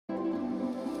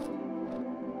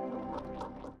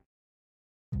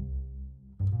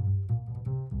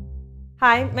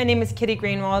Hi, my name is Kitty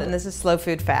Greenwald and this is Slow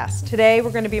Food Fast. Today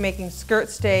we're going to be making skirt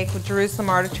steak with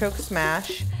Jerusalem artichoke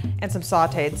smash and some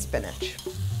sauteed spinach.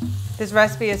 This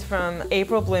recipe is from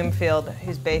April Bloomfield,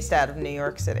 who's based out of New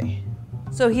York City.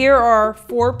 So here are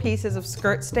 4 pieces of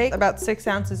skirt steak, about 6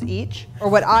 ounces each. Or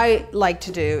what I like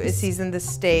to do is season the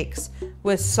steaks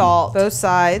with salt, both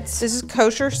sides. This is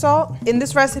kosher salt. In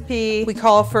this recipe, we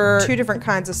call for 2 different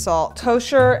kinds of salt,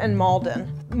 kosher and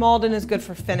Malden. Malden is good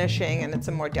for finishing and it's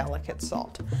a more delicate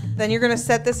salt. Then you're gonna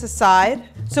set this aside.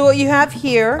 So what you have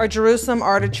here are Jerusalem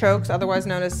artichokes, otherwise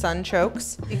known as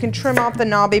sunchokes. You can trim off the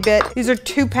knobby bit. These are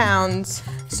 2 pounds.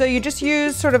 So you just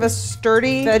use sort of a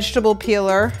sturdy vegetable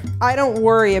peeler. I don't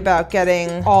worry about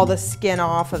getting all the skin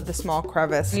off of the small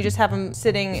crevice. You just have them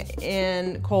sitting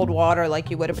in cold water like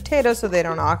you would a potato so they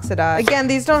don't oxidize. Again,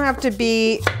 these don't have to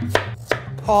be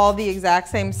all the exact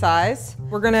same size.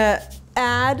 We're gonna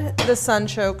add the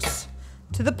sunchokes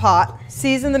to the pot.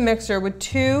 Season the mixer with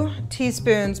 2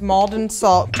 teaspoons Malden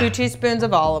salt, 2 teaspoons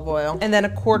of olive oil, and then a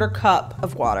 1/4 cup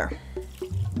of water.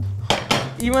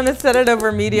 You want to set it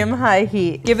over medium-high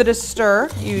heat. Give it a stir.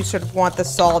 You sort of want the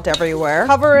salt everywhere.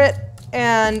 Cover it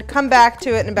and come back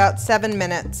to it in about 7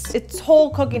 minutes. Its whole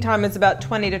cooking time is about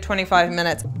 20 to 25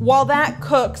 minutes. While that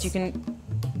cooks, you can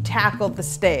tackle the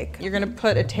steak. You're gonna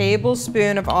put a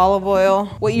tablespoon of olive oil.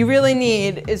 What you really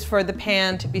need is for the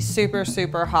pan to be super,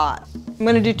 super hot. I'm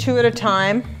gonna do 2 at a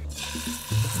time.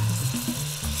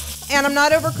 And I'm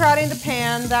not overcrowding the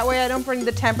pan, that way I don't bring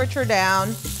the temperature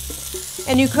down.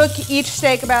 And you cook each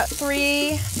steak about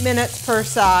 3 minutes per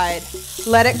side.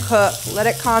 Let it cook, let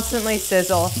it constantly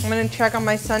sizzle. I'm gonna check on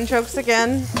my sunchokes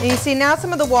again. And you see now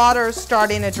some of the water is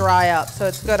starting to dry up, so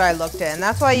it's good I looked in.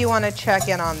 That's why you wanna check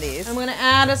in on these. I'm gonna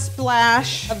add a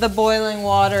splash of the boiling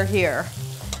water here.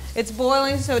 It's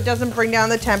boiling so it doesn't bring down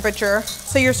the temperature.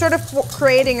 So you're sort of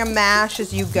creating a mash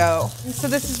as you go. And so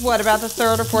this is what, about the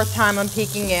 3rd or 4th time I'm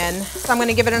peeking in. So I'm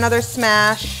gonna give it another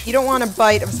smash. You don't want a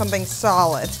bite of something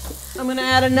solid. I'm gonna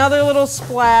add another little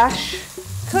splash.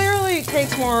 Clearly it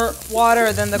takes more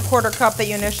water than the 1/4 cup that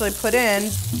you initially put in.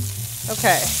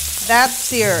 Okay, that's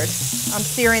seared. I'm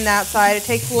searing that side. It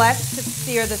takes less to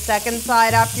sear the second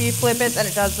side after you flip it than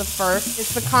it does the first.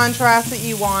 It's the contrast that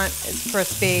you want. It's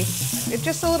crispy. It's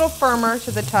just a little firmer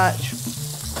to the touch.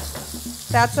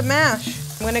 That's a mash.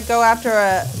 I'm gonna go after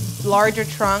a larger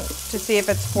trunk to see if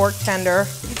it's fork tender.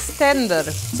 It's tender.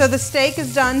 So the steak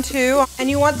is done too, and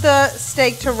you want the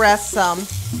steak to rest some.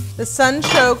 The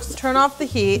sunchokes, turn off the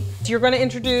heat. You're gonna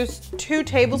introduce 2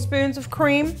 tablespoons of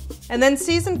cream and then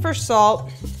season for salt.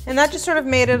 And that just sort of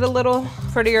made it a little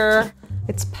prettier.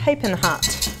 It's piping hot.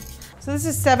 So this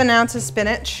is 7 ounces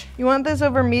spinach. You want this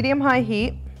over medium-high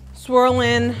heat. Swirl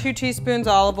in 2 teaspoons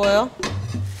olive oil.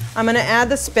 I'm gonna add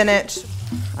the spinach.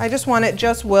 I just want it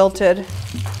just wilted.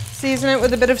 Season it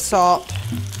with a bit of salt.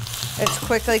 It's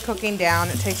quickly cooking down.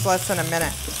 It takes less than a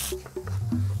minute.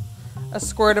 A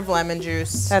squirt of lemon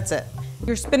juice. That's it.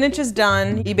 Your spinach is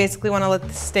done. You basically want to let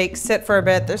the steak sit for a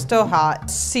bit. They're still hot.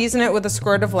 Season it with a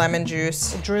squirt of lemon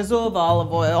juice, a drizzle of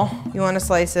olive oil. You want to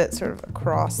slice it sort of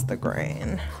across the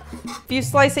grain. If you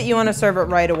slice it, you want to serve it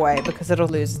right away because it'll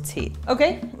lose its heat.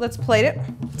 Okay, let's plate it.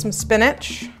 Some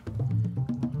spinach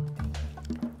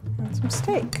and some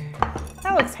steak.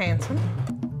 That looks handsome.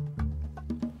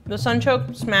 The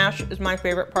sunchoke smash is my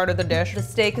favorite part of the dish. The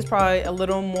steak is probably a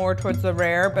little more towards the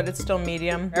rare, but it's still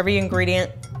medium. Every ingredient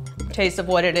tastes of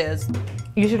what it is.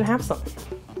 You should have some.